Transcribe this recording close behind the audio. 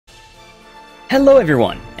Hello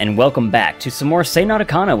everyone, and welcome back to some more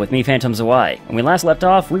Seinarukana with me, Phantom Zawai. When we last left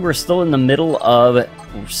off, we were still in the middle of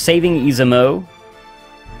saving Izumo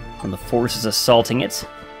from the forces assaulting it.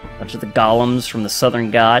 A bunch of the golems from the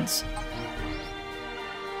southern gods.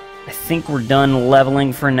 I think we're done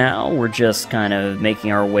leveling for now. We're just kind of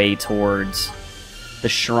making our way towards the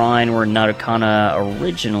shrine where Narukana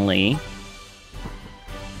originally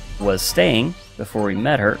was staying before we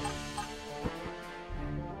met her.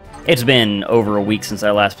 It's been over a week since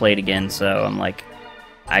I last played again, so I'm like,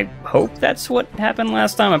 I hope that's what happened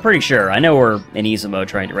last time. I'm pretty sure. I know we're in Izumo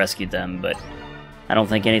trying to rescue them, but I don't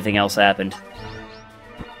think anything else happened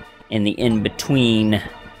in the in-between.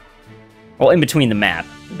 Well, in between the map,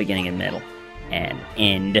 the beginning and middle, and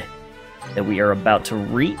end that we are about to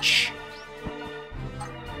reach.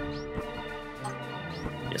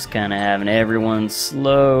 Just kind of having everyone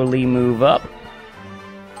slowly move up.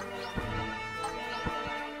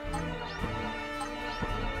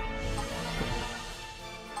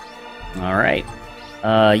 Alright,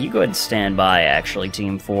 you go ahead and stand by, actually,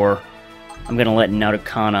 Team 4. I'm gonna let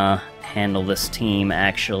Narukana handle this team,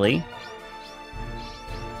 actually.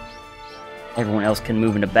 Everyone else can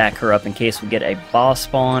move in to back her up in case we get a boss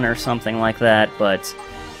spawn or something like that, but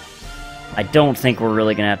I don't think we're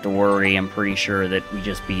really gonna have to worry. I'm pretty sure that we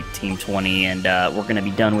just beat Team 20 and we're gonna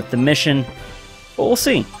be done with the mission. But we'll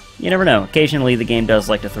see. You never know. Occasionally the game does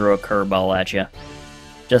like to throw a curveball at you.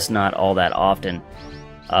 Just not all that often.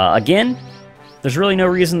 Again, there's really no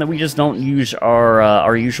reason that we just don't use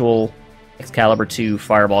our usual Excalibur 2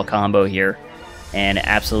 Fireball combo here and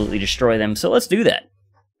absolutely destroy them, so let's do that.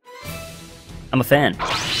 I'm a fan.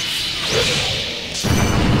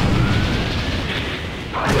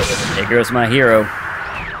 There goes my hero.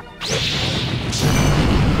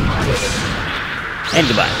 And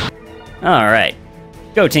goodbye. Alright.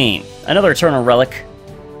 Go team. Another Eternal Relic.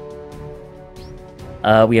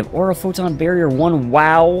 We have Aura Photon Barrier 1,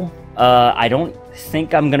 wow. I don't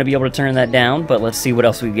think I'm going to be able to turn that down, but let's see what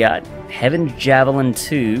else we've got. Heaven's Javelin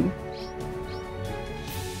 2.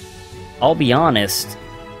 I'll be honest,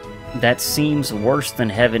 that seems worse than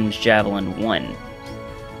Heaven's Javelin 1.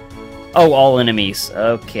 Oh, all enemies.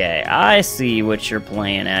 Okay, I see what you're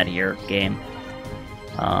playing at here, game.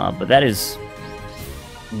 But that is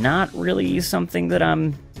not really something that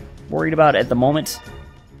I'm worried about at the moment.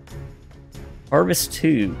 Harvest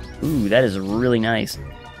 2. Ooh, that is really nice.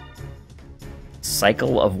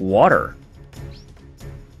 Cycle of Water.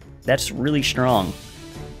 That's really strong.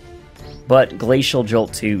 But Glacial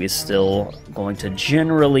Jolt 2 is still going to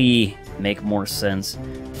generally make more sense.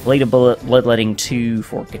 Blade of Bloodletting 2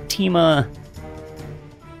 for Katima.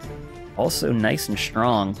 Also nice and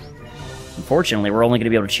strong. Unfortunately, we're only going to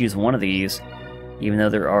be able to choose one of these, even though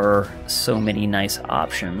there are so many nice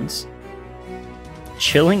options.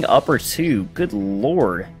 Chilling Upper 2. Good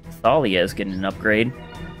lord. Thalia is getting an upgrade.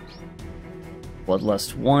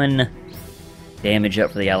 Bloodlust 1. Damage up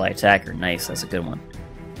for the ally attacker. Nice, that's a good one.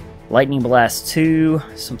 Lightning Blast 2.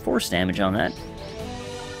 Some force damage on that.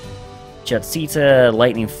 Jatsita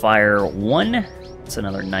Lightning Fire 1. That's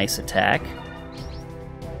another nice attack.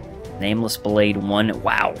 Nameless Blade 1.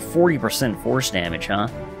 Wow, 40% force damage, huh?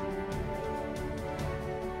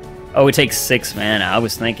 Oh, it takes 6 mana. I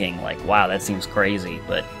was thinking, like, wow, that seems crazy,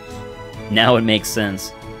 but now it makes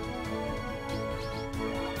sense.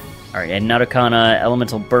 Alright, and Narukana,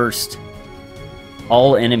 Elemental Burst.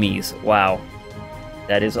 All enemies. Wow.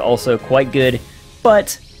 That is also quite good,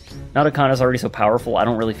 but Narukana is already so powerful, I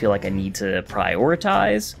don't really feel like I need to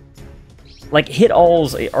prioritize. Like,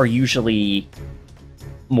 hit-alls are usually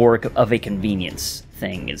more of a convenience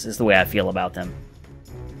thing, is the way I feel about them.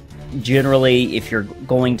 Generally, if you're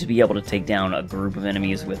going to be able to take down a group of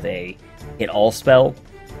enemies with a hit-all spell,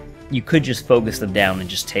 you could just focus them down and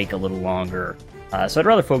just take a little longer. So I'd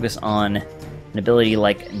rather focus on an ability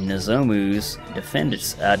like Nozomu's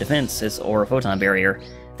defense, his Aura Photon Barrier,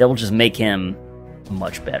 that will just make him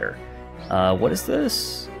much better. What is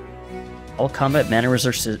this? All combat mana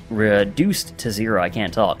reduced to 0. I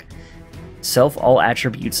can't talk. Self all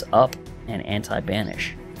attributes up and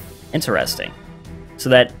anti-banish. Interesting. So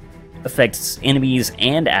that affects enemies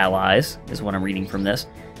and allies, is what I'm reading from this.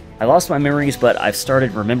 I lost my memories, but I've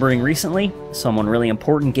started remembering recently. Someone really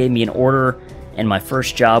important gave me an order, and my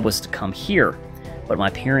first job was to come here. But my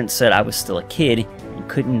parents said I was still a kid and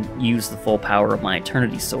couldn't use the full power of my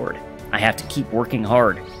Eternity Sword. I have to keep working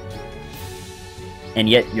hard. And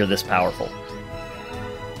yet, you're this powerful.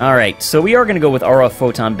 Alright, so we are going to go with Aura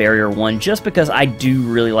Photon Barrier 1, just because I do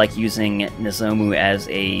really like using Nozomu as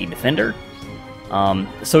a defender.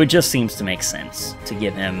 So it just seems to make sense to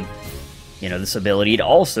give him you know, this ability, it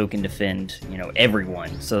also can defend, you know,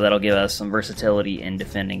 everyone. So that'll give us some versatility in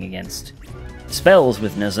defending against spells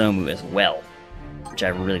with Nozomu as well, which I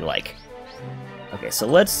really like. Okay, so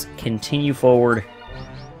let's continue forward.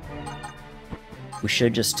 We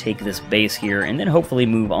should just take this base here and then hopefully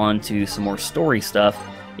move on to some more story stuff.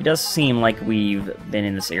 It does seem like we've been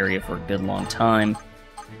in this area for a good long time.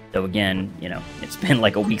 Though again, you know, it's been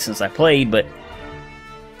like a week since I played, but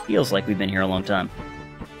feels like we've been here a long time.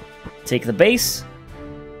 Take the base,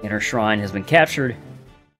 and our shrine has been captured,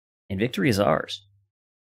 and victory is ours.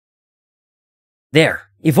 There!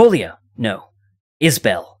 Evolia! No.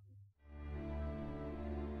 Isbel!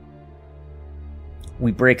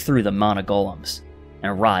 We break through the mana golems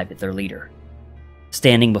and arrive at their leader.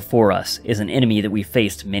 Standing before us is an enemy that we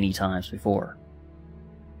faced many times before.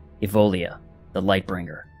 Evolia, the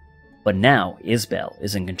Lightbringer. But now Isbel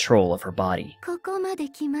is in control of her body. ここまで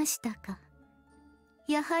来ましたか。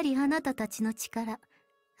やはりあなたたちの力、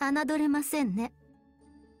侮れませんね。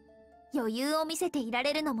余裕を見せていら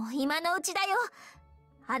れるのも今のうちだよ。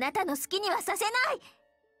あなたの好きにはさせない。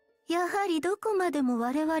やはりどこまでも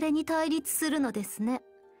我々に対立するのですね。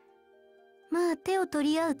まあ手を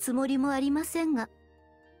取り合うつもりもありませんが。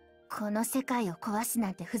この世界を壊すな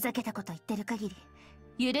んてふざけたこと言ってる限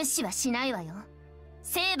り、許しはしないわよ。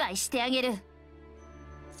成敗してあげる。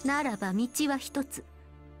ならば道は一つ。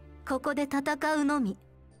ここで戦うのみ。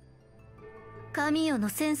神代の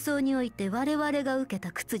戦争において我々が受け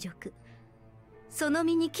た屈辱、その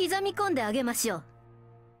身に刻み込んであげましょう。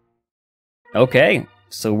Okay,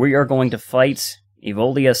 so we are going to fight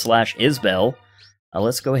Evolia / Isbel.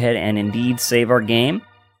 Let's go ahead and indeed save our game.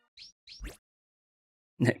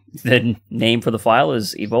 The name for the file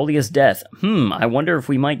is Evolia's Death. I wonder if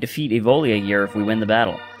we might defeat Evolia here if we win the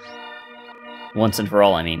battle. Once and for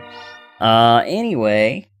all, I mean.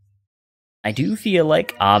 Anyway, I do feel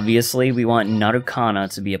like, obviously, we want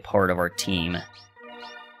Narukana to be a part of our team.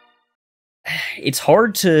 It's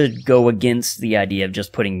hard to go against the idea of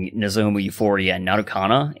just putting Nozomu, Euphoria, and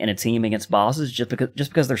Narukana in a team against bosses just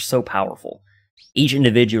because they're so powerful. Each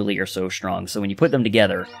individually are so strong, so when you put them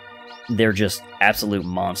together, they're just absolute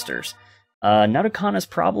monsters. Narukana's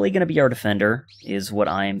probably going to be our defender, is what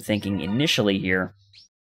I am thinking initially here.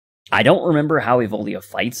 I don't remember how Evolia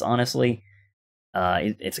fights, honestly.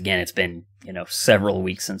 It's been, you know, several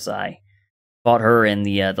weeks since I fought her in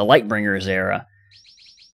the Lightbringers era.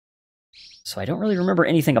 So I don't really remember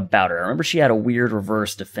anything about her. I remember she had a weird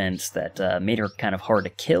reverse defense that made her kind of hard to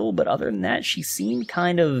kill, but other than that, she seemed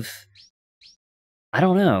kind of, I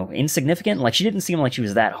don't know, insignificant. Like, she didn't seem like she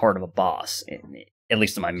was that hard of a boss, at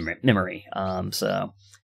least in my memory. So,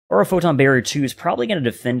 Aura Photon Barrier 2 is probably going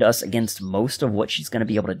to defend us against most of what she's going to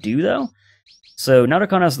be able to do, though. So,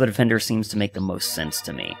 Narukana as the defender seems to make the most sense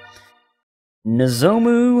to me.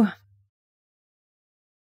 Nozomu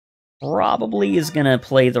probably is going to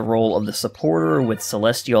play the role of the supporter with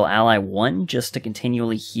Celestial Ally 1 just to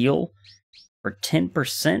continually heal for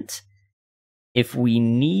 10%. If we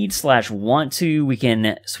need / want to, we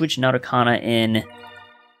can switch Narukana in.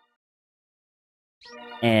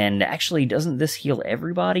 And actually, doesn't this heal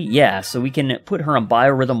everybody? Yeah, so we can put her on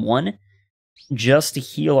Biorhythm 1 just to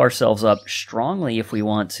heal ourselves up strongly if we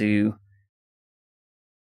want to,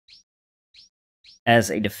 as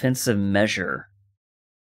a defensive measure.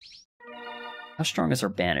 How strong is her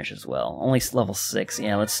Banish as well? Only level 6.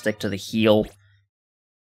 Yeah, let's stick to the heal.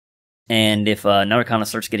 And if Narukana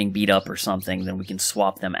starts getting beat up or something, then we can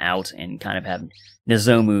swap them out and kind of have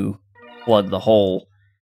Nozomu plug the hole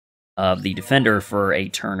of the defender for a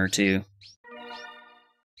turn or two.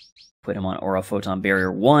 Put him on Aura Photon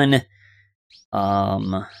Barrier 1.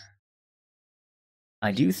 I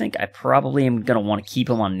do think I probably am going to want to keep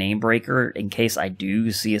him on Namebreaker in case I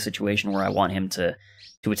do see a situation where I want him to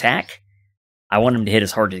attack. I want him to hit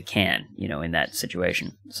as hard as he can, you know, in that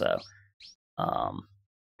situation. So, let's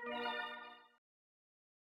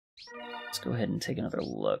go ahead and take another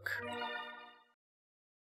look.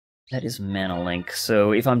 That is Mana Link.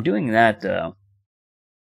 So if I'm doing that, though,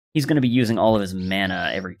 he's going to be using all of his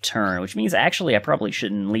mana every turn, which means actually I probably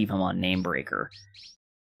shouldn't leave him on Namebreaker.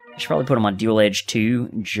 I should probably put him on Dual Edge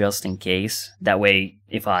 2, just in case. That way,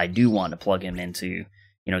 if I do want to plug him into,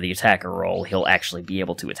 you know, the attacker role, he'll actually be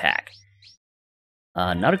able to attack.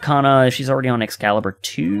 Narukana, she's already on Excalibur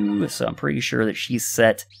 2, so I'm pretty sure that she's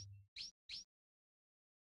set.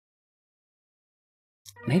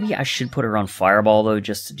 Maybe I should put her on Fireball, though,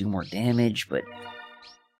 just to do more damage, but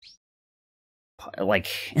like,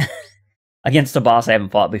 against a boss I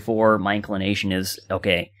haven't fought before, my inclination is,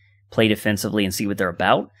 okay, play defensively and see what they're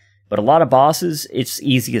about. But a lot of bosses, it's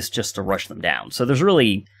easiest just to rush them down. So there's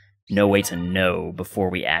really no way to know before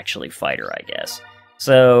we actually fight her, I guess.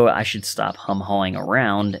 So I should stop hum-hawing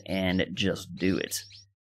around and just do it.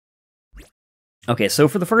 Okay, so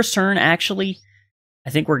for the first turn, actually, I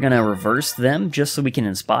think we're going to reverse them just so we can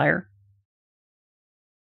inspire.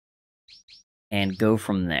 And go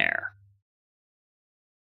from there.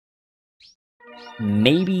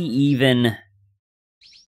 Maybe even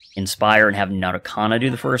inspire and have Nozomu do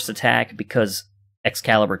the first attack, because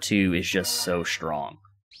Excalibur 2 is just so strong.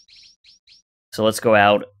 So let's go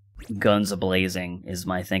out, guns a-blazing, is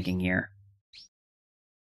my thinking here.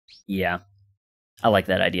 Yeah, I like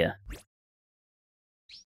that idea.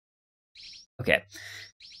 Okay,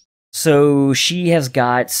 so she has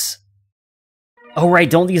got... Oh right,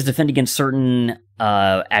 don't these defend against certain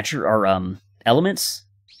elements?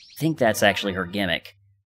 I think that's actually her gimmick.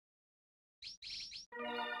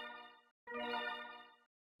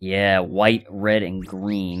 Yeah, white, red, and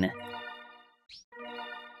green.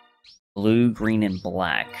 Blue, green, and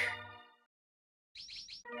black.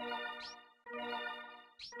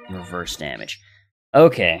 Reverse damage.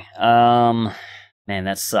 Okay, man,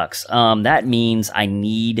 that sucks. That means I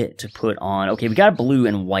need to put on... Okay, we got blue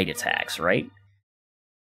and white attacks, right?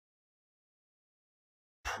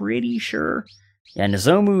 Pretty sure. Yeah,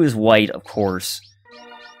 Nozomu is white, of course.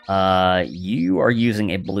 You are using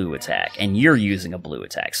a blue attack, and you're using a blue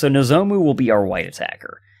attack. So Nozomu will be our white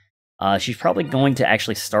attacker. She's probably going to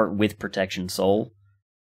actually start with Protection Soul.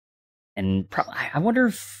 And I wonder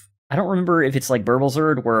if... I don't remember if it's like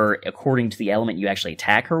Burblezerd, where according to the element you actually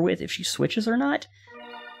attack her with, if she switches or not.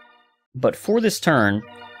 But for this turn,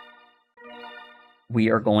 we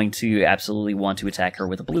are going to absolutely want to attack her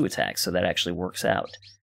with a blue attack, so that actually works out.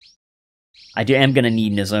 I am going to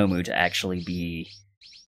need Nozomu to actually be,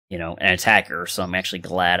 you know, an attacker, so I'm actually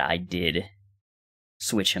glad I did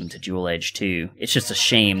switch him to Jewel Edge 2. It's just a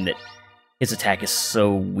shame that his attack is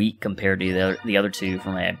so weak compared to the other two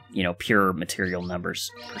from a, you know, pure material numbers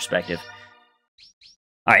perspective.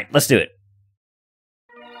 Alright, let's do it.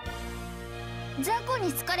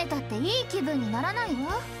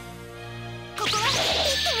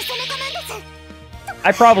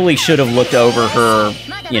 I probably should have looked over her,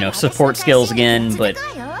 you know, support skills again, but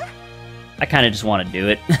I kind of just want to do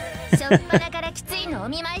it.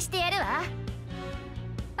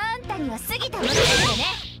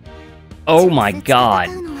 Oh my god.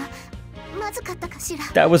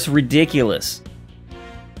 That was ridiculous.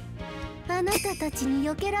 I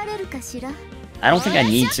don't think I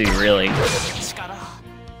need to, really.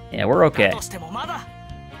 Yeah, we're okay.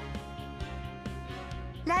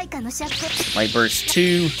 Light Burst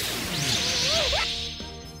 2.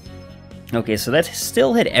 Okay, so that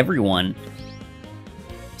still hit everyone.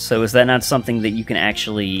 So is that not something that you can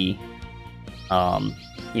actually,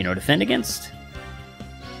 you know, defend against?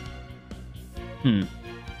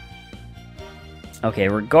 Okay,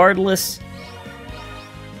 regardless.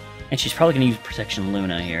 And she's probably going to use Protection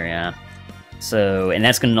Luna here, yeah. So, and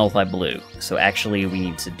that's going to nullify blue. So actually we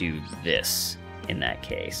need to do this in that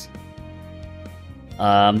case.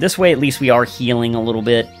 This way at least we are healing a little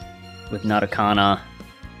bit with Nozomu.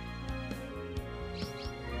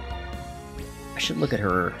 I should look at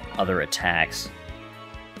her other attacks.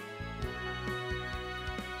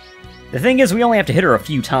 The thing is, we only have to hit her a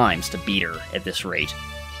few times to beat her at this rate.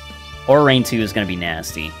 Or Rain 2 is going to be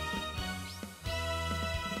nasty.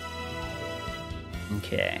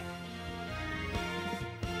 Okay.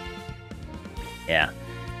 Yeah.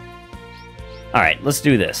 Alright, let's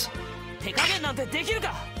do this.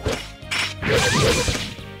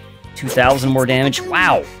 2,000 more damage.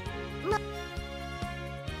 Wow!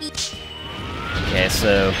 Okay,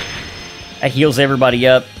 so that heals everybody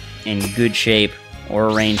up in good shape.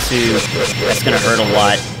 Or Rain 2. That's gonna hurt a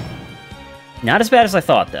lot. Not as bad as I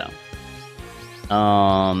thought, though.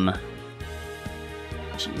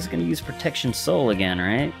 She's gonna use Protection Soul again,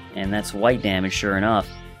 right? And that's white damage, sure enough.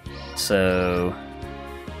 So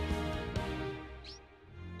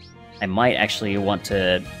I might actually want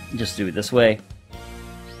to just do it this way.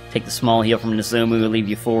 Take the small heal from Nozomu, leave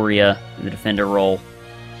Euphoria in the defender role.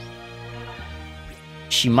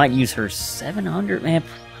 She might use her 700, man.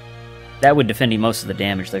 That would defend most of the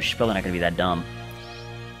damage, though. She's probably not going to be that dumb.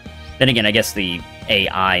 Then again, I guess the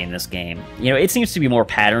AI in this game, you know, it seems to be more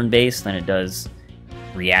pattern-based than it does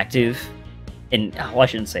reactive. And, well, I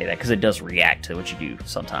shouldn't say that, because it does react to what you do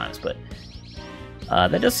sometimes, but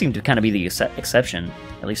that does seem to kind of be the exception,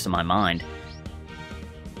 at least in my mind.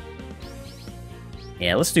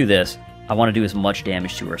 Yeah, let's do this. I want to do as much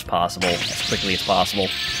damage to her as possible, as quickly as possible.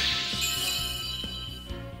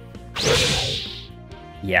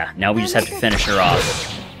 Yeah, now we just have to finish her off.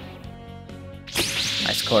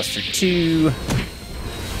 Nice cluster 2.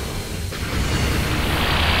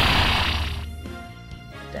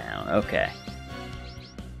 Okay.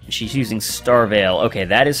 She's using Star Veil. Okay,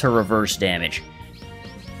 that is her reverse damage.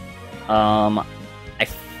 I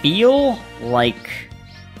feel like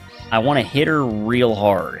I want to hit her real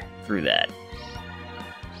hard through that.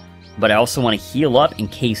 But I also want to heal up in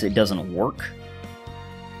case it doesn't work.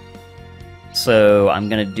 So I'm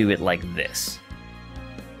going to do it like this.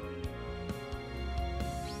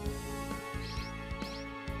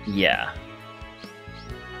 Yeah.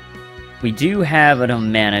 We do have enough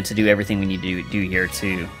mana to do everything we need to do here,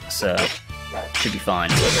 too. So, should be fine.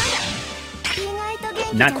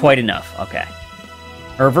 Not quite enough. Okay.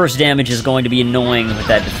 Her reverse damage is going to be annoying with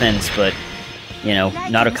that defense, but, you know,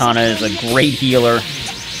 Nozomu is a great healer.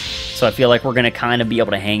 So I feel like we're going to kind of be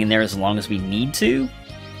able to hang in there as long as we need to.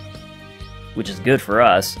 Which is good for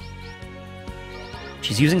us.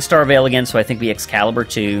 She's using Star Veil again, so I think we Excalibur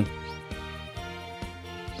too.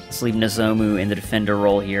 Let's leave Nozomu in the defender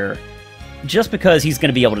role here. Just because he's going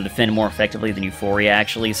to be able to defend more effectively than Euphoria,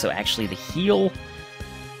 actually. So actually the heal...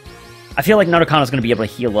 I feel like Nozomu is going to be able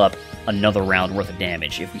to heal up another round worth of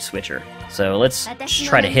damage if we switch her. So let's just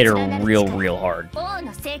try to hit her real hard.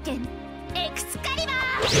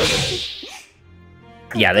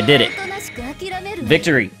 Yeah, they did it.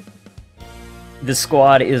 Victory! This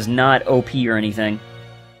squad is not OP or anything.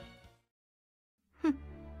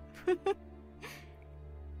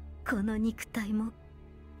 この肉体も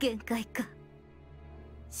限界か。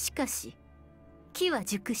しかし、機は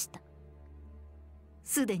熟した。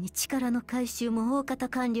すでに力の回収も大方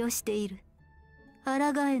完了している。抗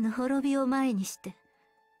えぬ滅びを前にして、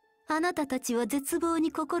あなたたちは絶望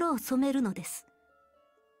に心を染めるのです。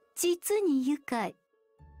実に愉快。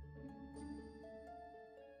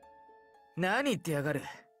何言ってやがる。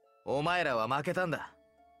お前らは負けたんだ。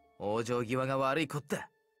往生際が悪いこった。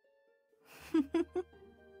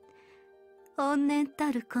怨念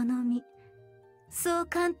たるこの身、そう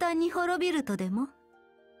簡単に滅びるとでも？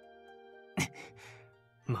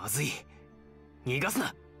まずい。逃がす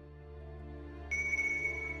な。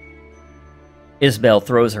Isabel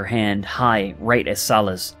throws her hand high right as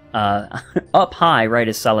Sala's, up high right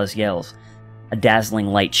as Salas yells. A dazzling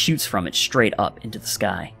light shoots from it straight up into the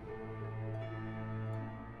sky.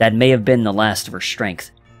 That may have been the last of her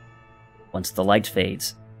strength. Once the light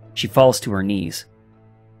fades, she falls to her knees.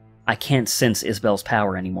 I can't sense Isabel's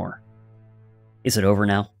power anymore. Is it over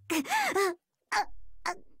now?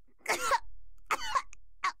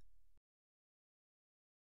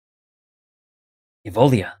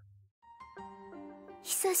 Evolia.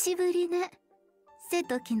 久しぶりね、瀬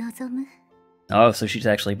戸木望。Oh, so she's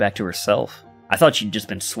actually back to herself. I thought she'd just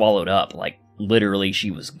been swallowed up, like literally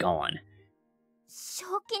she was gone. 正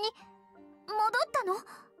気に戻ったの？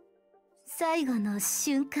最後の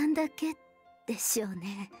瞬間だけでしょう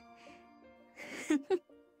ね。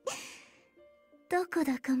どこ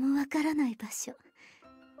だかもわからない場所、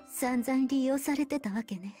散々利用されてたわ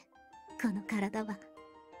けね、この体は。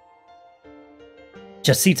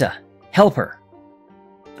Jacinta, help her!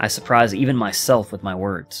 I surprise even myself with my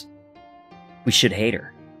words. We should hate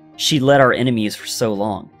her. She led our enemies for so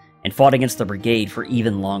long, and fought against the brigade for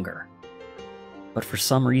even longer. But for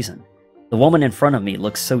some reason, the woman in front of me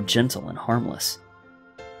looks so gentle and harmless.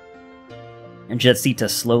 And Jacinta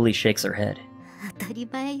slowly shakes her head. 当たり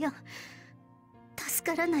前よ。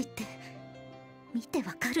助からないって見て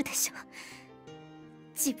わかるでしょ。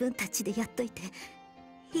自分たちでやっといて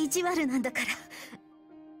意地悪なんだから。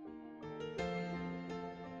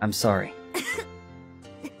I'm sorry.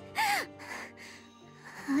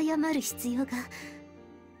 謝る必要が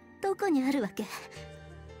どこにあるわけ？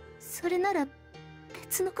それなら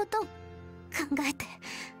別のことを考えて。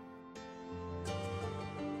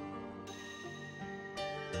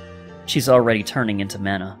She's already turning into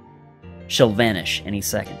mana. She'll vanish any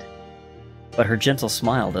second. But her gentle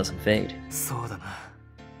smile doesn't fade. そうだな。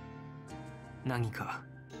何か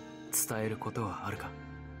伝えることはあるか？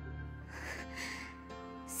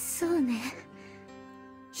そうね。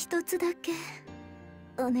一つだけ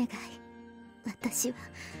お願い。私は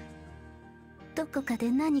どこか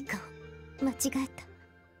で何かを間違え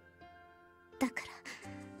た。だか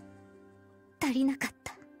ら足りなかっ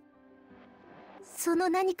た。その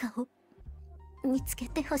何かを見つけ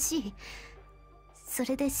てほしい。そ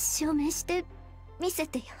れで証明して見せ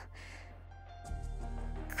てよ。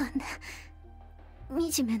こんな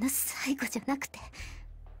惨めな最後じゃなくて、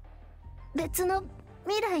別の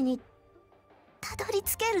未来にたどり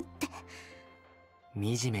着けるって。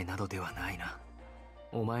惨めなどではないな。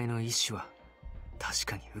お前の意志は確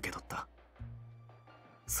かに受け取った。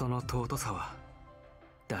その尊さは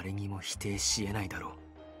誰にも否定し得ないだろう。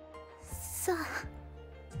そう、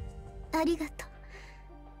ありがとう。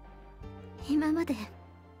今まで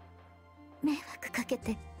迷惑かけ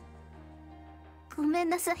てごめん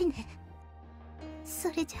なさいね。そ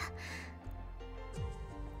れじゃ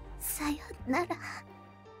さよなら。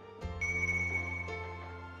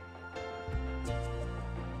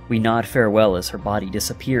 We nod farewell as her body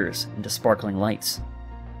disappears into sparkling lights.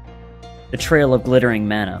 The trail of glittering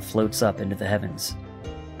mana floats up into the heavens.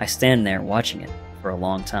 I stand there watching it for a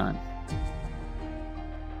long time.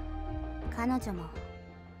 彼女も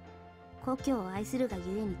故郷を愛するが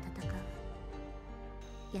ゆえに戦う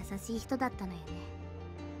優しい人だったのよね。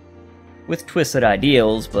 With twisted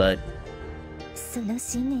ideals, but その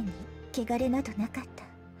信念に汚れなどなかった。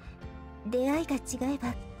出会いが違え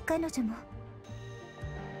ば彼女も。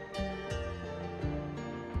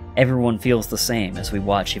 everyone feels the same as we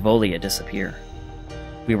watch Evolia disappear.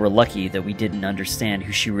 We were lucky that we didn't understand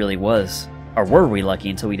who she really was. Or were we lucky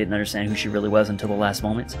until we didn't understand who she really was until the last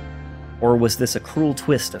moment? Or was this a cruel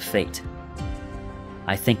twist of fate?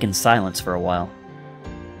 I think in silence for a while.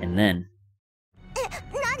 And then...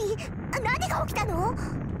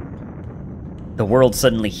 the world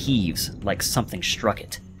suddenly heaves like something struck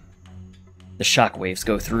it. The shockwaves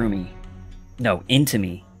go through me. No, into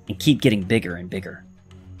me, and keep getting bigger and bigger.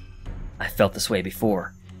 I felt this way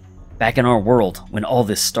before. Back in our world, when all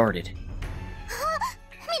this started.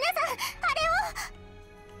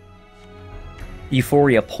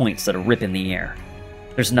 Euphoria points at a rip in the air.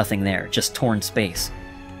 There's nothing there, just torn space.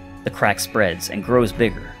 The crack spreads and grows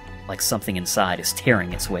bigger, like something inside is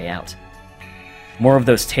tearing its way out. More of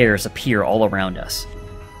those tears appear all around us.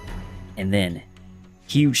 And then,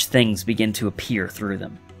 huge things begin to appear through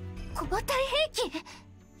them.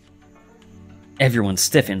 Everyone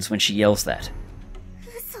stiffens when she yells that.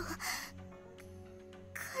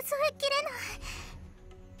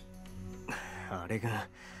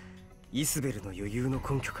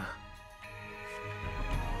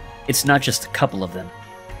 It's not just a couple of them.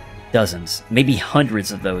 Dozens, maybe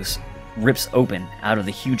hundreds of those rips open out of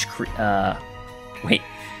the huge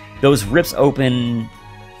those rips open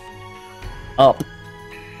up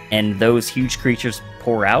and those huge creatures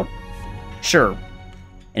pour out? Sure,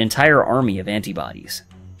 an entire army of antibodies.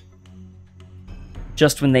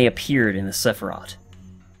 Just when they appeared in the Sephiroth.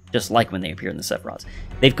 Just like when they appeared in the Sephiroths.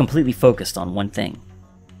 They've completely focused on one thing.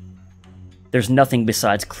 There's nothing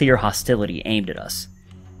besides clear hostility aimed at us.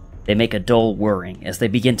 They make a dull whirring as they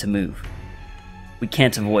begin to move. We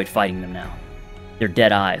can't avoid fighting them now. Their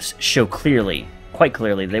dead eyes show clearly, quite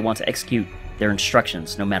clearly, they want to execute their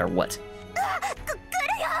instructions no matter what.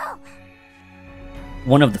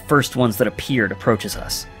 One of the first ones that appeared approaches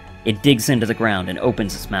us. It digs into the ground and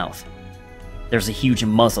opens its mouth. There's a huge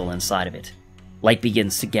muzzle inside of it. Light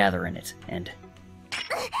begins to gather in it, and...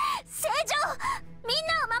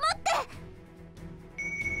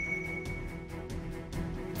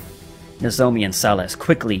 Nozomu and Salas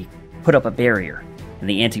quickly put up a barrier, and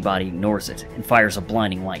the antibody ignores it and fires a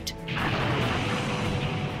blinding light.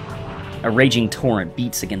 A raging torrent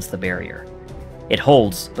beats against the barrier. It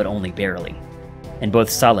holds, but only barely, and both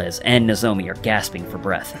Salas and Nozomu are gasping for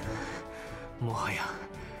breath.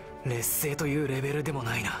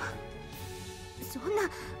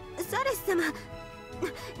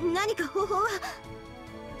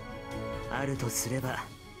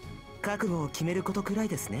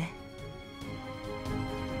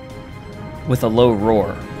 With a low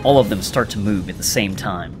roar, all of them start to move at the same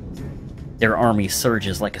time. Their army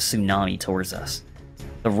surges like a tsunami towards us.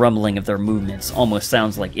 The rumbling of their movements almost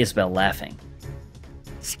sounds like Isabel laughing.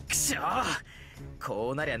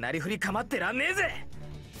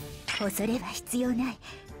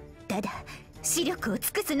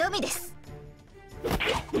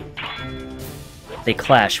 They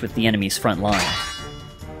clash with the enemy's front line.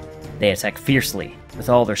 They attack fiercely with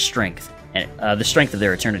all their strength, and the strength of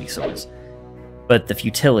their Eternity Swords. But the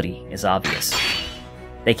futility is obvious.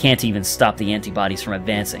 They can't even stop the antibodies from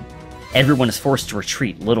advancing. Everyone is forced to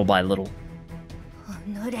retreat little by little.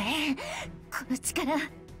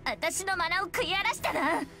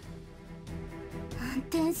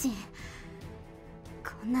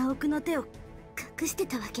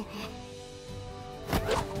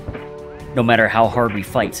 No matter how hard we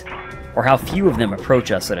fight, or how few of them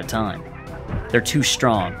approach us at a time, they're too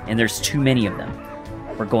strong, and there's too many of them.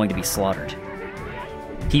 We're going to be slaughtered.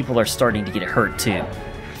 People are starting to get hurt too.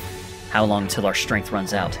 How long till our strength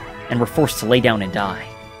runs out, and we're forced to lay down and die?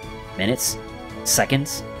 Minutes?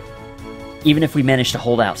 Seconds? Even if we manage to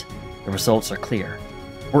hold out, the results are clear.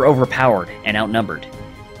 We're overpowered and outnumbered.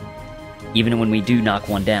 Even when we do knock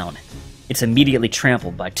one down, it's immediately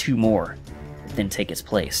trampled by two more, that then take its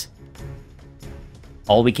place.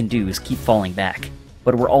 All we can do is keep falling back,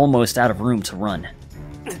 but we're almost out of room to run.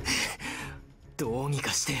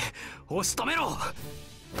 押し止めろ。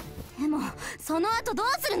でもその後どう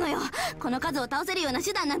するのよ。この数を倒せるような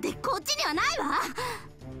手段なんてこっちにはないわ。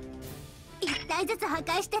一体ずつ破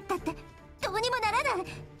壊してったってどうにもならない。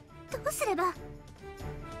どうすれば。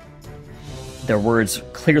 Their words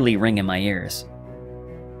clearly ring in my ears.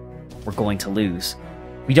 We're going to lose.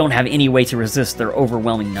 We don't have any way to resist their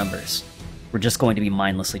overwhelming numbers. We're just going to be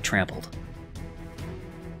mindlessly trampled.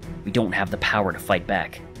 We don't have the power to fight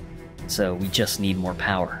back, so we just need more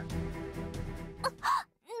power. の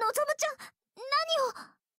ぞむちゃん、何を。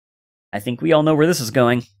 I think we all know where this is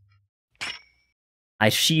going. I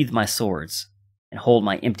sheathe my swords and hold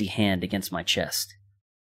my empty hand against my chest.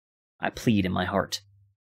 I plead in my heart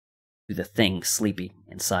to the thing sleeping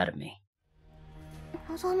inside of me.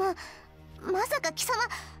 のぞむ、まさか貴様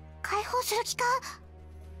解放する気か。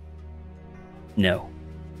 No,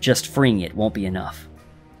 just freeing it won't be enough.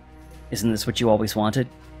 Isn't this what you always wanted?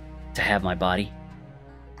 To have my body?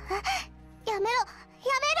 やめろ、やめるん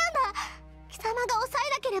だ。貴様が抑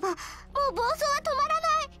えなければもう暴走は止まらな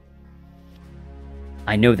い。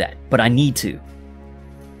 I know that, but I need to.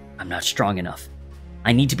 I'm not strong enough.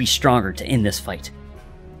 I need to be stronger to end this fight.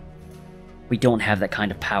 We don't have that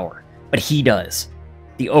kind of power, but he does.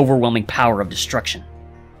 The overwhelming power of destruction.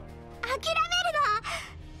 諦めるな。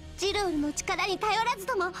ジロールの力に頼らず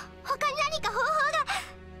とも他に何か方法が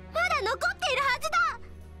まだ残っているはずだ。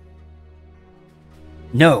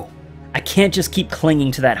 No, I can't just keep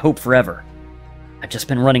clinging to that hope forever. I've just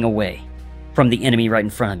been running away from the enemy right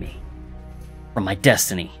in front of me, from my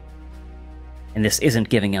destiny. And this isn't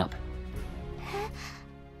giving up.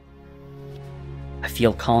 I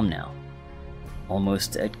feel calm now,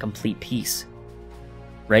 almost at complete peace.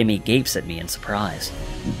 Raimi gapes at me in surprise.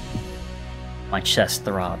 My chest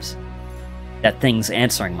throbs. That thing's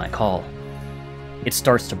answering my call. It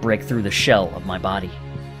starts to break through the shell of my body.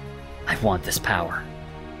 I want this power.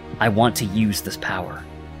 I want to use this power.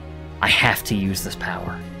 I have to use this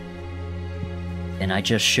power. And I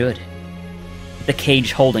just should. The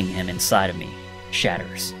cage holding him inside of me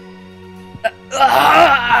shatters.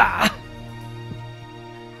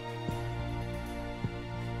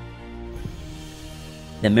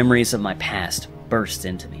 The memories of my past burst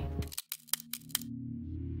into me.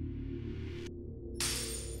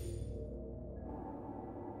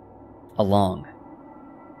 Along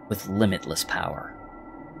with limitless power.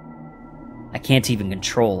 I can't even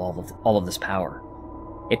control all of this power.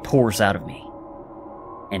 It pours out of me.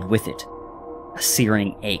 And with it, a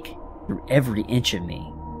searing ache through every inch of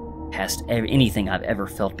me, past anything I've ever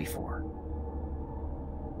felt before.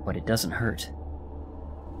 But it doesn't hurt.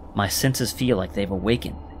 My senses feel like they've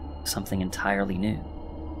awakened to something entirely new.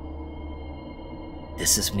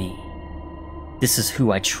 This is me. This is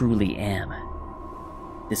who I truly am.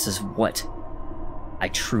 This is what I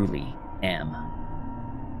truly am.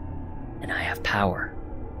 And I have power.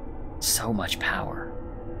 So much power.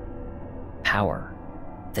 Power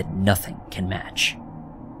that nothing can match.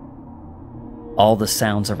 All the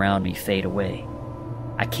sounds around me fade away.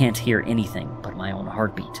 I can't hear anything but my own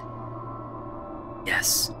heartbeat.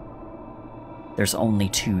 Yes. There's only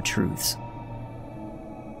two truths.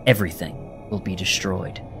 Everything will be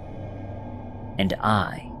destroyed. And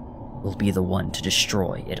I will be the one to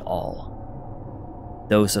destroy it all.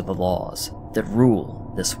 Those are the laws that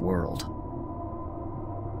rule this world.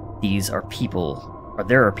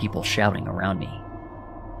 There are people shouting around me,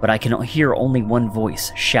 but I can hear only one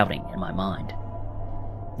voice shouting in my mind.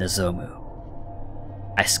 Nozomu.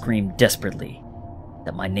 I scream desperately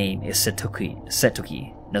that my name is Setuki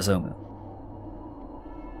Nozomu.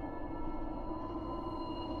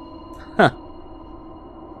 Huh.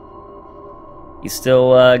 He's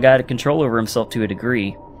still got control over himself to a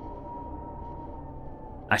degree.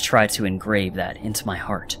 I try to engrave that into my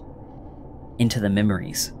heart, into the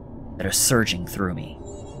memories that are surging through me.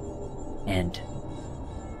 And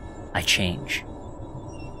I change.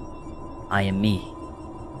 I am me.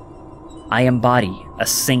 I embody a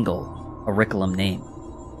single auriculum name.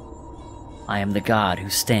 I am the god who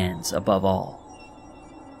stands above all.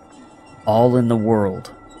 All in the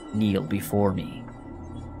world kneel before me,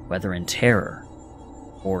 whether in terror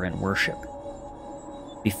or in worship,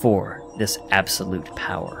 before this absolute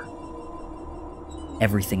power.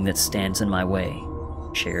 Everything that stands in my way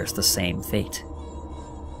shares the same fate,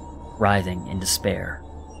 writhing in despair,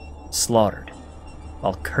 slaughtered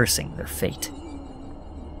while cursing their fate,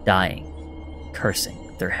 dying,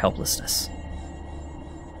 cursing their helplessness.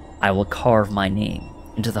 I will carve my name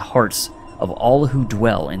into the hearts of all who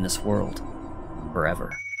dwell in this world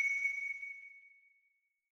forever.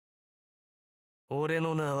 俺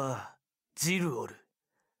の名はジルオル。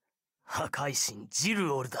破壊神ジ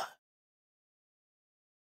ルオルだ。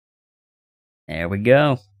There we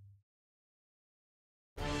go.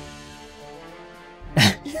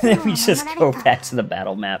 Then we just go back to the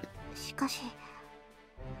battle map. しかし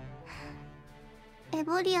エ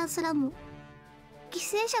ボリアすらも犠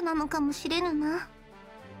牲者なのかもしれぬな。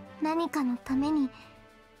何かのために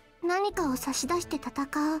何かを差し出して戦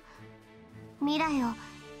う未来を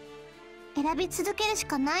選び続けるし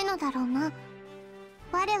かないのだろうな。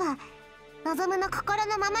我は望むの心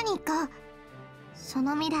のままに行こう。そ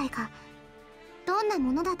の未来がどんな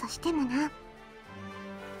ものだとしてもな。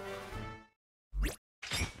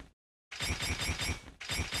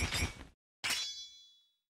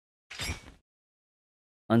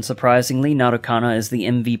Unsurprisingly, Nozomu is the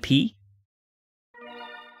MVP.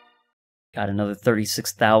 Got another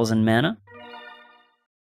 36,000 mana.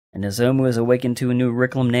 And Nozomu is awakened to a new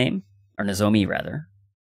curriculum name. Or Nozomi, rather.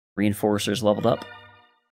 Reinforcers leveled up.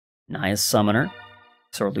 Naya's Summoner.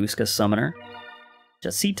 Sorluska's Summoner.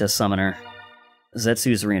 Jasita's Summoner.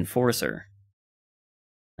 Zetsu's Reinforcer.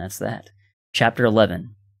 That's that. Chapter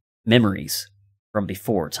 11. Memories from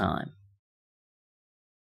Before Time.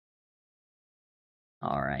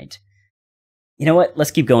 Alright. You know what?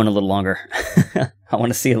 Let's keep going a little longer. I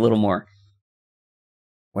want to see a little more.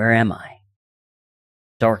 Where am I?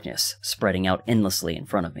 Darkness spreading out endlessly in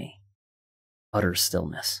front of me. Utter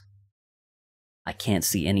stillness. I can't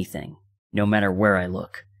see anything, no matter where I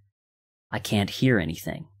look. I can't hear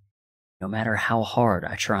anything, no matter how hard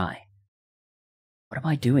I try. What am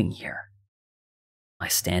I doing here? Am I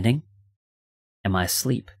standing? Am I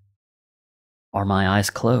asleep? Are my eyes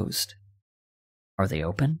closed? Are they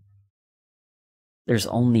open? There's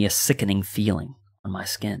only a sickening feeling on my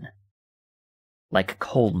skin. Like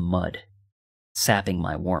cold mud, sapping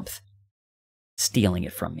my warmth, stealing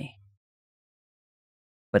it from me.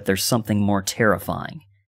 But there's something more terrifying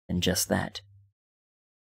than just that.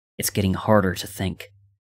 It's getting harder to think.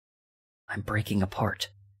 I'm breaking apart.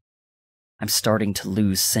 I'm starting to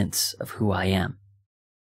lose sense of who I am.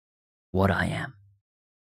 What I am.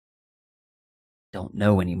 Don't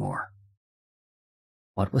know anymore.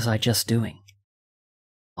 What was I just doing?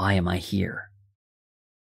 Why am I here?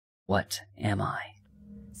 What am I?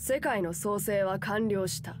 世界の創生は完了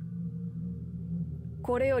した。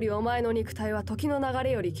これよりお前の肉体は時の流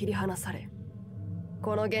れより切り離され、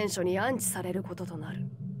この原初に安置されることとなる。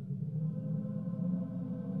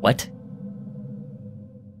What?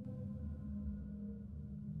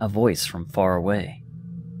 A voice from far away.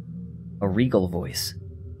 A regal voice,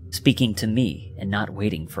 speaking to me and not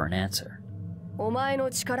waiting for an answer. お前の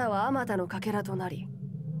力はあまたのかけらとなり、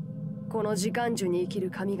この時間樹に生きる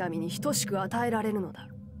神々に等しく与えられるのだ。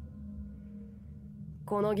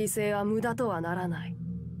この犠牲は無駄とはならない。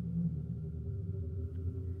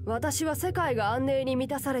私は世界が安寧に満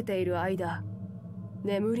たされている間、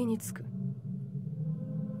眠りにつく。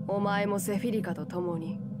お前もセフィリカと共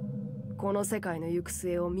に、この世界の行く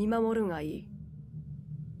末を見守るがいい。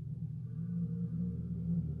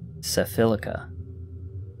Cephilica.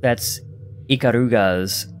 That's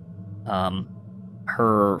Ikaruga's,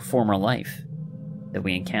 her former life that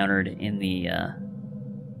we encountered in the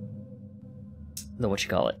what you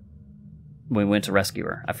call it, when we went to rescue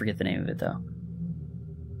her. I forget the name of it though.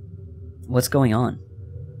 What's going on?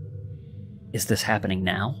 Is this happening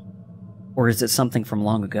now? Or is it something from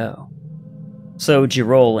long ago? So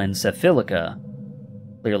Jirol and Cephilica,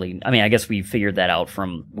 clearly, I mean, I guess we figured that out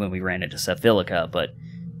from when we ran into Cephilica, but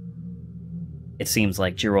it seems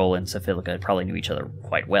like Jirol and Cephilica probably knew each other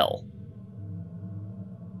quite well.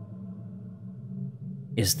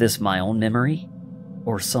 Is this my own memory?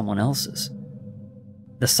 Or someone else's?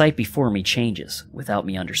 The sight before me changes without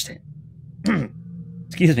me understanding.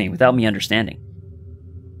 Excuse me, without me understanding.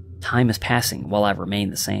 Time is passing while I remain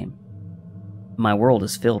the same. My world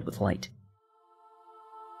is filled with light.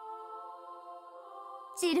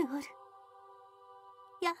 ジルオル、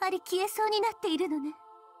やはり消えそうになっているのね。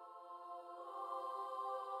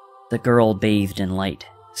The girl bathed in light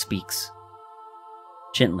speaks.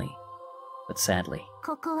 Gently, but sadly.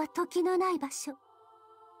 ここは時のない場所。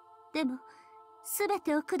でも、すべ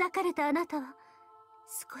てを砕かれたあなたは、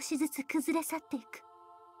少しずつ崩れ去っていく。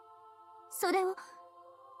それを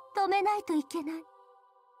止めないといけない。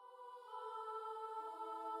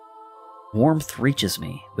Warmth reaches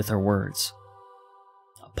me with her words.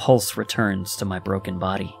 A pulse returns to my broken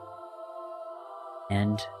body.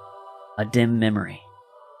 And a dim memory.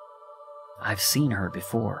 I've seen her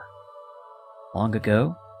before. Long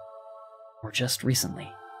ago? Or just recently?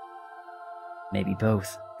 Maybe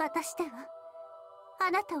both. 私では、あ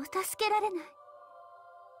なたを助けられない。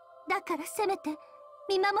だからせめて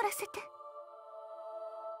見守らせて。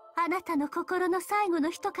あなたの心の最後の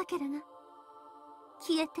一かけらが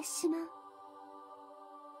消えてしまう。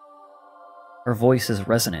Her voice is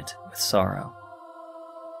resonant with sorrow.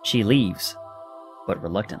 She leaves, but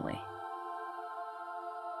reluctantly.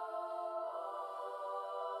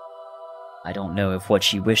 I don't know if what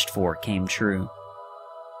she wished for came true,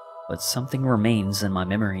 but something remains in my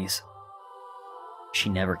memories. She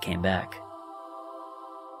never came back.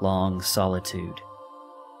 Long solitude.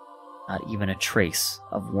 Not even a trace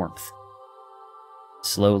of warmth.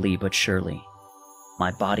 Slowly but surely,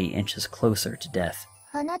 my body inches closer to death.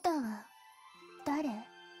 あなたは誰？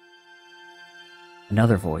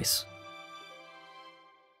 Another voice.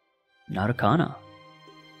 Narukana.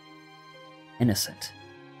 Innocent.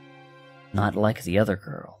 Not like the other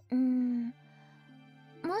girl.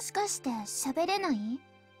 もしかして喋れない？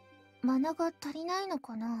マナが足りないの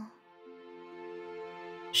かな？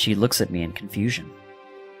 She looks at me in confusion,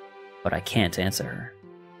 but I can't answer her.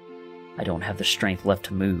 I don't have the strength left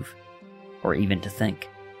to move, or even to think.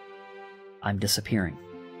 I'm disappearing.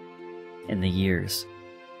 In the years,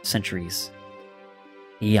 centuries,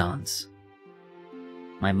 eons.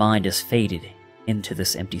 My mind is faded into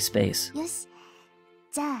this empty space. よし。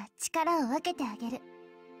じゃあ力を分けてあげる。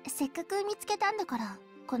せっかく見つけたんだから、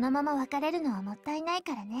このまま別れるのはもったいない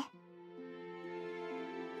からね。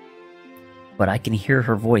But I can hear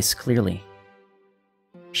her voice clearly.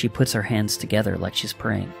 She puts her hands together like she's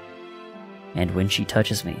praying. And when she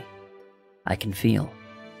touches me, I can feel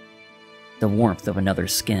the warmth of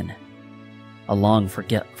another's skin, a long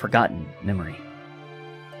forgotten memory.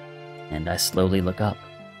 And I slowly look up.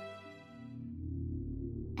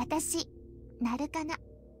 私、ナルカナ。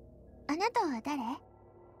あなたは誰？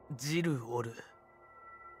ジルオル。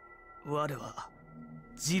我は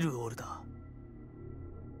ジルオルだ。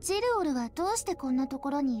ジルオルはどうしてこんなと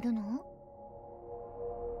ころにいるの？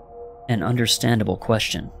 An understandable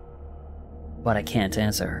question, but I can't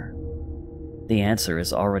answer her. The answer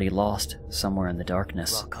is already lost somewhere in the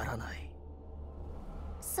darkness. わからない。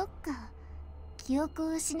そっか、記憶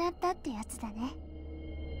を失ったってやつだね。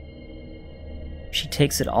She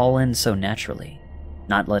takes it all in so naturally,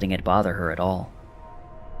 not letting it bother her at all.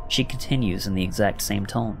 She continues in the exact same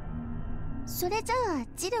tone. それじゃあ、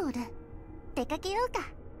ジルオル、出かけようか。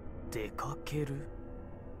出かける？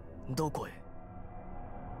どこへ？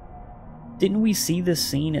 Didn't we see this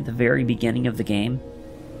scene at the very beginning of the game?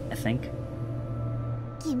 I think.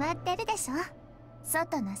 決まってるでしょ。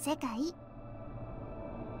外の世界。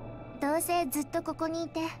どうせずっとここにい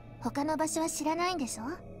て、他の場所は知らないんでしょ。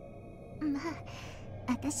まあ、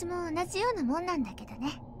私も同じようなもんなんだけど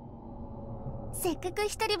ね。せっかく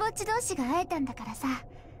一人ぼっち同士が会えたんだからさ、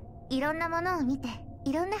いろんなものを見て、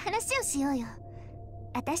いろんな話をしようよ。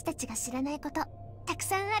私たちが知らないこと、たく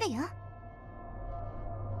さんあるよ。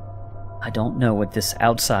I don't know what this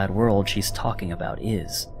outside world she's talking about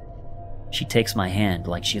is. She takes my hand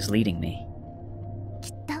like she's leading me. き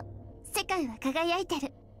っと、世界は輝いて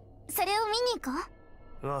る。それを見に行こ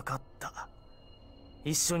う。わかった。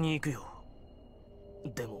一緒に行くよ。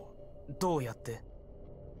でも、どうやって？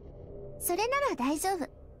それなら大丈夫。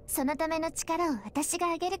そのための力を私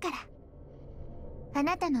があげるから。あ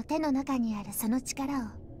なたの手の中にあるその力を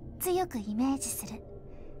強くイメージする。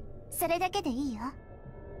それだけでいいよ。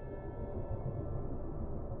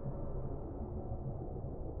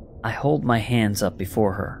I hold my hands up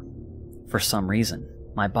before her. For some reason,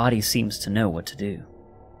 my body seems to know what to do.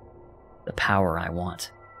 The power I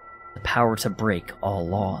want. The power to break all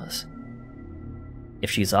laws.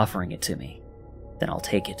 If she's offering it to me, then I'll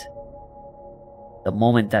take it. The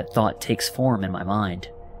moment that thought takes form in my mind,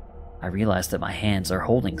 I realize that my hands are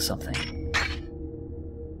holding something.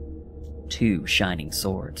 2 shining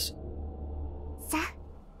swords. さあ、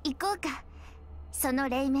行こうか。その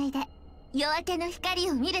黎明で夜明けの光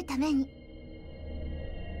を見るために。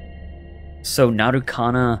So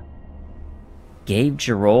Narukana gave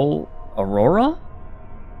Jirol Aurora?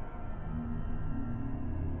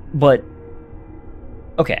 But,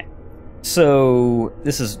 okay, so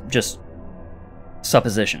this is just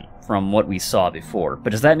supposition from what we saw before,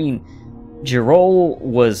 but does that mean Jirol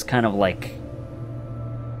was kind of like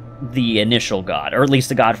the initial god, or at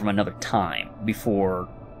least a god from another time before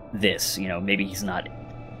this? You know, maybe he's not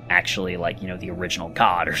actually like, you know, the original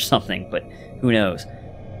god or something, but who knows.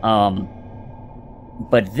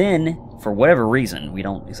 But then, for whatever reason, we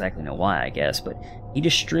don't exactly know why, I guess, but he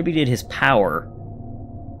distributed his power,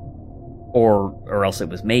 or else it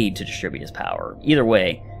was made to distribute his power. Either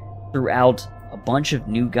way, throughout a bunch of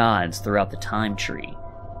new gods throughout the time tree.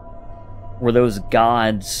 Were those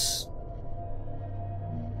gods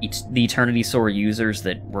the Eternity Sword users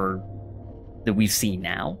that we see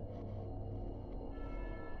now?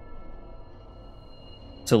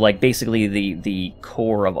 So, like, basically the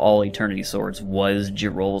core of all Eternity Swords was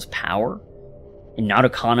Jirol's power, And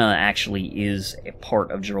Narukana actually is a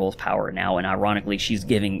part of Jirol's power now, and ironically, she's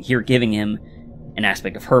giving him an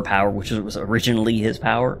aspect of her power, which was originally his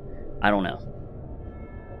power. I don't know.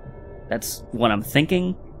 That's what I'm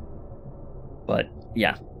thinking. But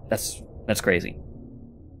yeah, that's crazy.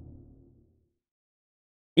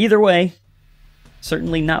 Either way,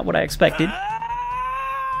 certainly not what I expected.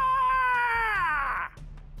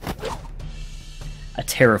 A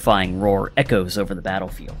terrifying roar echoes over the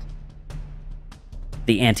battlefield.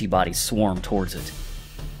 The antibodies swarm towards it.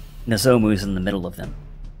 Nozomu's in the middle of them.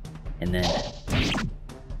 And then,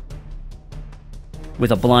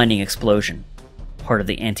 with a blinding explosion, part of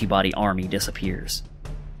the antibody army disappears.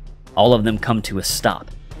 All of them come to a stop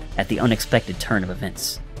at the unexpected turn of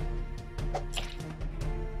events.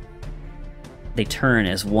 They turn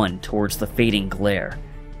as one towards the fading glare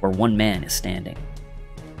where one man is standing.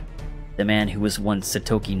 The man who was once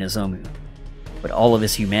Satoki Nozomu, but all of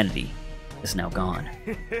his humanity is now gone.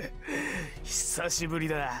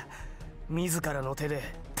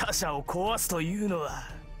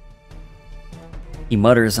 He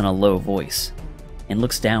mutters in a low voice and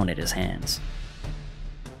looks down at his hands.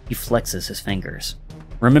 He flexes his fingers,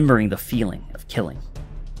 remembering the feeling of killing,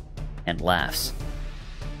 and laughs.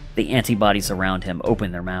 The antibodies around him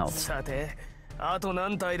open their mouths.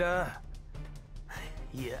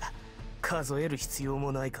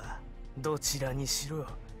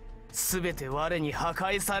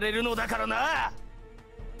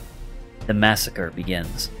 The massacre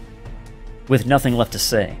begins. With nothing left to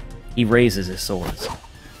say, he raises his swords.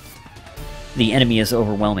 The enemy is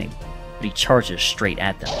overwhelming, but he charges straight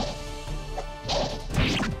at them.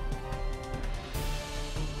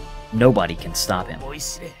 Nobody can stop him.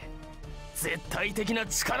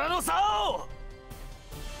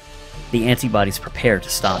 The antibodies prepare to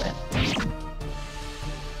stop him.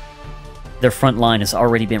 Their front line has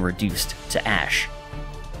already been reduced to ash.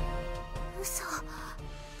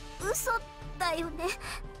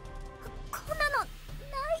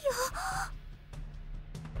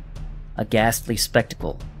 A ghastly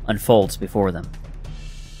spectacle unfolds before them.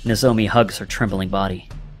 Nozomu hugs her trembling body.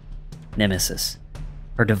 Nemesis,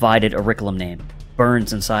 her divided auriculum name,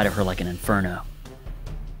 burns inside of her like an inferno.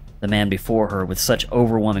 The man before her with such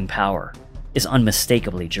overwhelming power is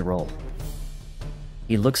unmistakably Jirol.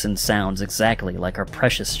 He looks and sounds exactly like our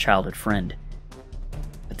precious childhood friend,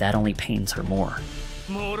 but that only pains her more.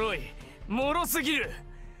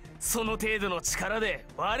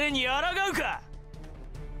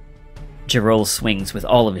 Jirol swings with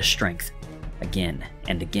all of his strength, again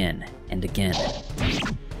and again and again.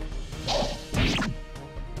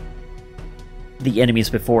 The enemies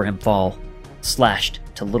before him fall, slashed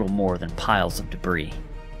to little more than piles of debris.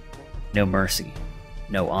 No mercy,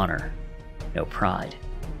 no honor, no pride.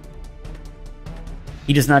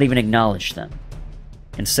 He does not even acknowledge them,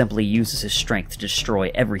 and simply uses his strength to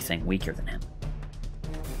destroy everything weaker than him.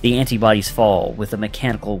 The antibodies fall with a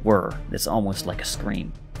mechanical whir that's almost like a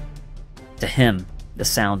scream. To him, the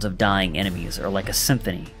sounds of dying enemies are like a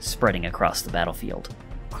symphony spreading across the battlefield.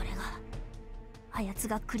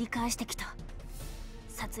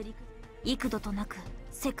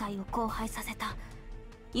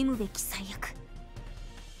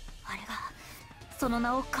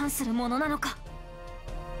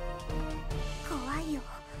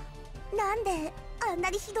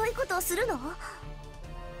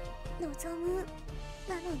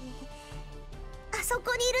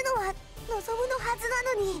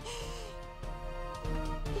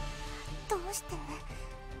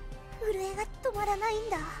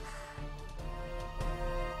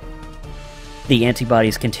 The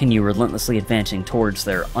antibodies continue relentlessly advancing towards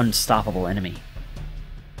their unstoppable enemy.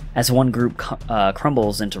 As one group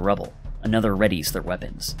crumbles into rubble, another readies their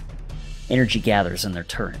weapons. Energy gathers in their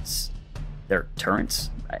turrets. Their turrets?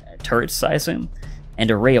 Turrets, I assume? And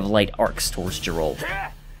a ray of light arcs towards Jirol.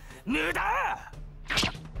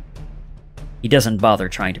 He doesn't bother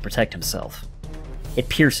trying to protect himself. It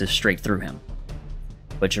pierces straight through him.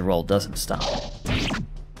 But Jirol doesn't stop.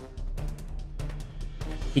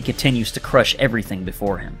 He continues to crush everything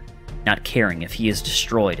before him, not caring if he is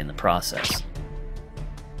destroyed in the process.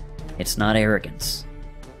 It's not arrogance.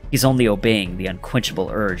 He's only obeying the unquenchable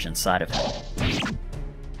urge inside of him.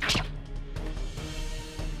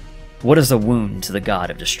 What is a wound to the god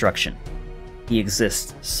of destruction? He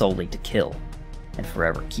exists solely to kill, and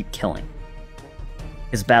forever keep killing.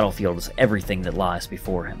 His battlefield is everything that lies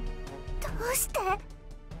before him.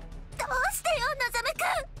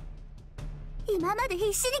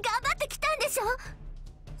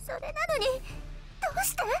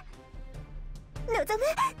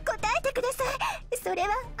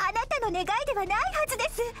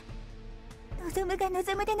 望むが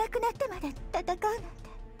望むでなくなってまで戦うなんて、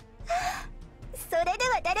それで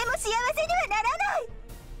は誰も幸せにはならない。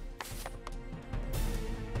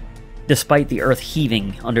 Despite the earth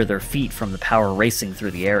heaving under their feet from the power racing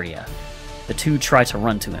through the area, the two try to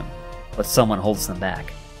run to him, but someone holds them back.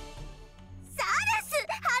 サーラス、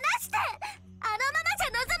離して。あのままじゃ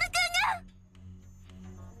望む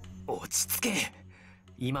くんが。落ち着け。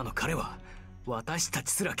今の彼は私た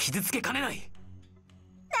ちすら傷つけかねない。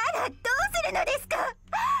ならどうするのですか。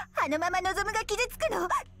あのまま望むが傷つくのを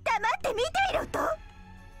黙って見ていろと。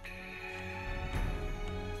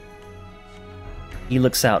 He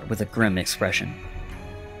looks out with a grim expression.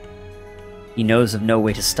 He knows of no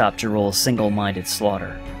way to stop Jirol's single-minded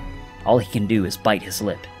slaughter. All he can do is bite his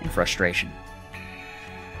lip in frustration.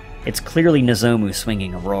 It's clearly Nozomu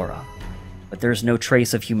swinging Aurora, but there's no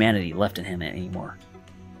trace of humanity left in him anymore.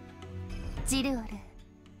 ジルオル、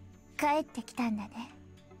帰ってきたんだね。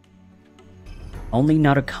 Only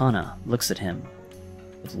Narukana looks at him,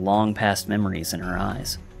 with long-past memories in her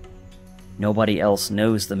eyes. Nobody else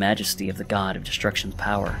knows the majesty of the god of destruction's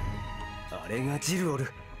power. あれがジルオ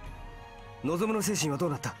ル。望むの精神はどう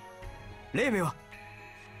なった？レイメは？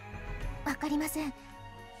わかりません。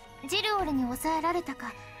ジルオルに抑えられた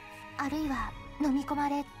か、あるいは飲み込ま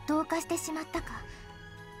れ同化してしまったか、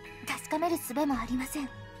確かめる術もありません。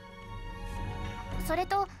それ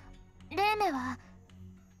とレイメは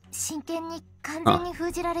真剣に完全に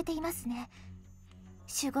封じられていますね。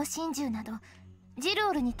守護神獣などジル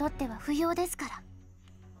オルにとっては不要ですから。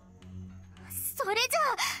それじゃ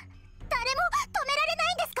あ誰も止められ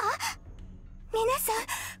ないんですか？皆さん、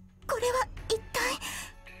これは一体。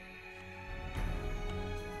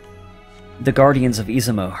 The guardians of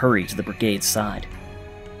Izumo hurry to the brigade's side,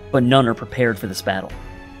 but none are prepared for this battle.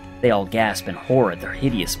 They all gasp in horror at their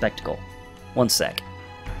hideous spectacle. One sec.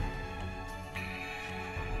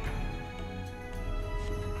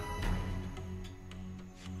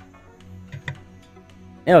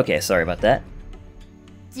 Okay, sorry about that.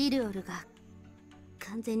 ジルオルが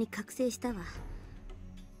完全に覚醒したわ。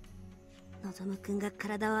望むくんが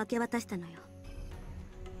体を明け渡したのよ。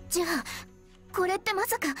じゃあこれってま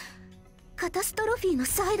さかカタストロフィーの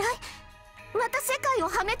再来？また世界を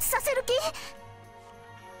破滅させる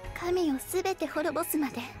気？神を全て滅ぼすま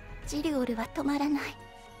でジルオルは止まらない。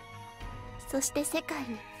そして世界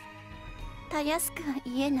にたやすくは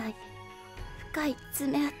言えない深い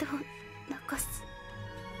爪痕を残す。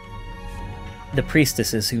 The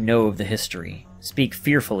priestesses who know of the history speak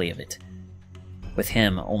fearfully of it. With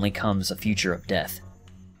him only comes a future of death.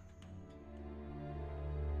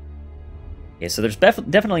 Okay, so there's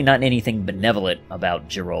definitely not anything benevolent about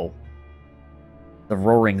Jirol. The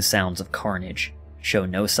roaring sounds of carnage show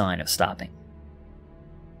no sign of stopping.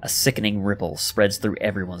 A sickening ripple spreads through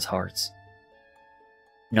everyone's hearts.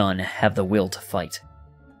 None have the will to fight.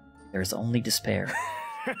 There is only despair.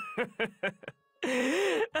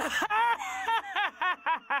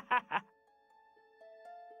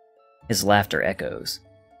 His laughter echoes.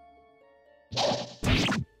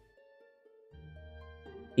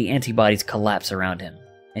 The antibodies collapse around him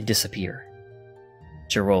and disappear.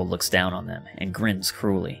 Jirol looks down on them and grins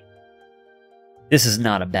cruelly. This is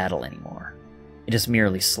not a battle anymore. It is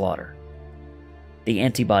merely slaughter. The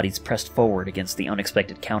antibodies pressed forward against the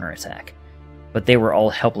unexpected counterattack, but they were all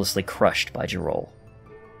helplessly crushed by Jirol.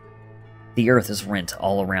 The earth is rent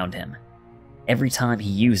all around him. Every time he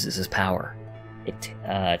uses his power, it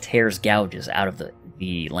tears gouges out of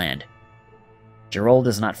the land. Jirol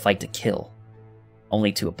does not fight to kill,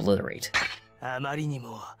 only to obliterate. あまりに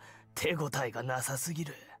も手応えがなさすぎ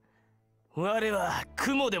る。我は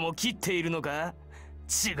雲でも切っているのか？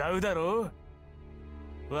違うだろ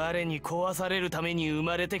う。我に壊されるために生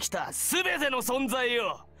まれてきた全ての存在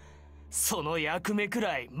よ。その役目く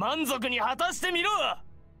らい満足に果たしてみろ。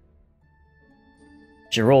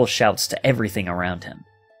 Jirol shouts to everything around him.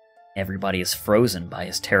 Everybody is frozen by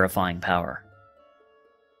his terrifying power.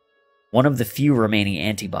 One of the few remaining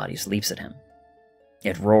antibodies leaps at him.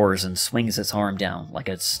 It roars and swings its arm down like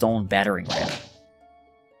a stone battering ram.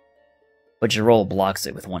 But Jirol blocks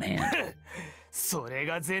it with one hand. それ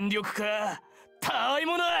が全力か。たわい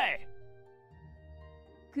もない。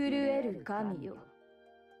狂える神よ。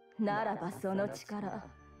ならばその力、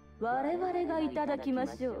我々がいただきま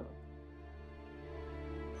しょう。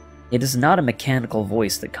 It is not a mechanical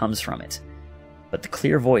voice that comes from it, but the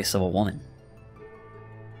clear voice of a woman.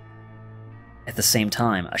 At the same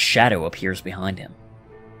time, a shadow appears behind him.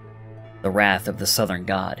 The wrath of the southern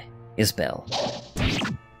god, Isbel.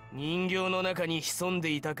 人形の中に潜ん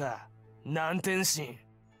でいたか、南天神。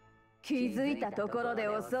気づいたところで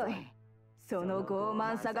遅い。その傲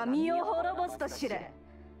慢さが身を滅ぼすと知れ。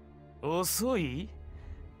遅い？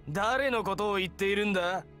誰のことを言っているん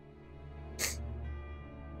だ？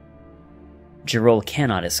 Jirol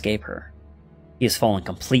cannot escape her. He has fallen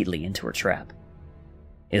completely into her trap.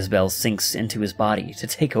 Isabel sinks into his body to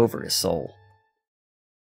take over his soul.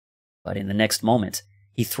 But in the next moment,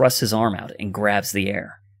 he thrusts his arm out and grabs the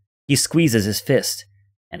air. He squeezes his fist,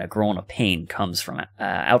 and a groan of pain comes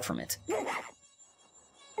out from it.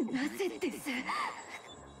 なぜです。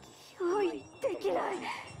用意できない。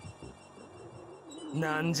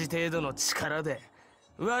何時程度の力で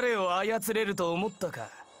我を操れると思ったか。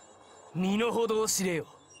身の程を知れよ。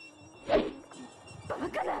バ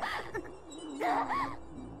カだ。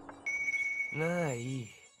なあ、いい。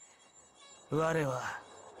我は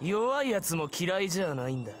弱いやつも嫌いじゃな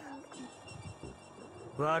いんだ。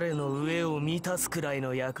我の上を満たすくらい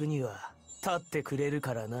の役には立ってくれる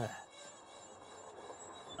からな。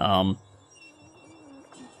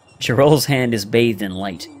Jirol's hand is bathed in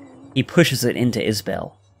light. He pushes it into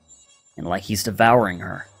Isabel, and like he's devouring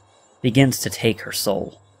her, begins to take her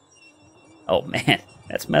soul. Oh man,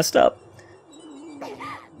 that's messed up.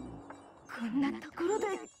 こんなところで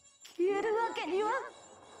消えるわけには。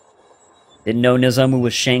Didn't know Nozomu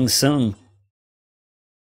was Shang Tsung.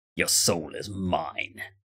 Your soul is mine.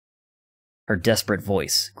 Her desperate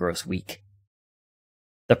voice grows weak.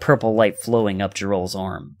 The purple light flowing up Jirol's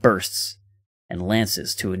arm bursts and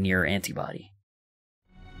lances to a near antibody.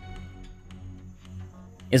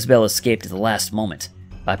 Isabel escaped at the last moment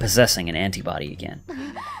by possessing an antibody again.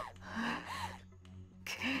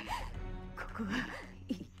 ここは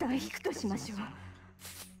一旦引くとしましょう。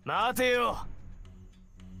待てよ。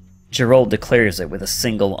Jirol declares it with a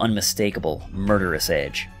single, unmistakable, murderous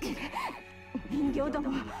edge. 人形ど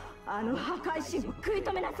も、あの破壊神を食い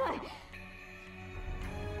止めなさい。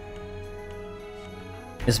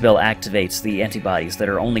Isabel activates the antibodies that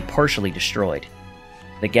are only partially destroyed.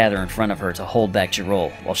 They gather in front of her to hold back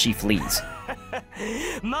Jirol while she flees.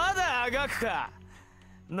 まだあがくか。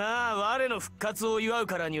まあ我の復活を祝う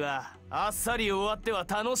からにはあっさり終わっては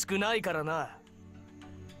楽しくないからな。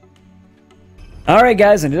Alright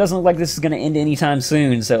guys, and it doesn't look like this is going to end anytime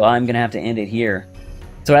soon, so I'm going to have to end it here.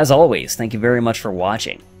 So as always, thank you very much for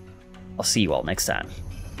watching. I'll see you all next time.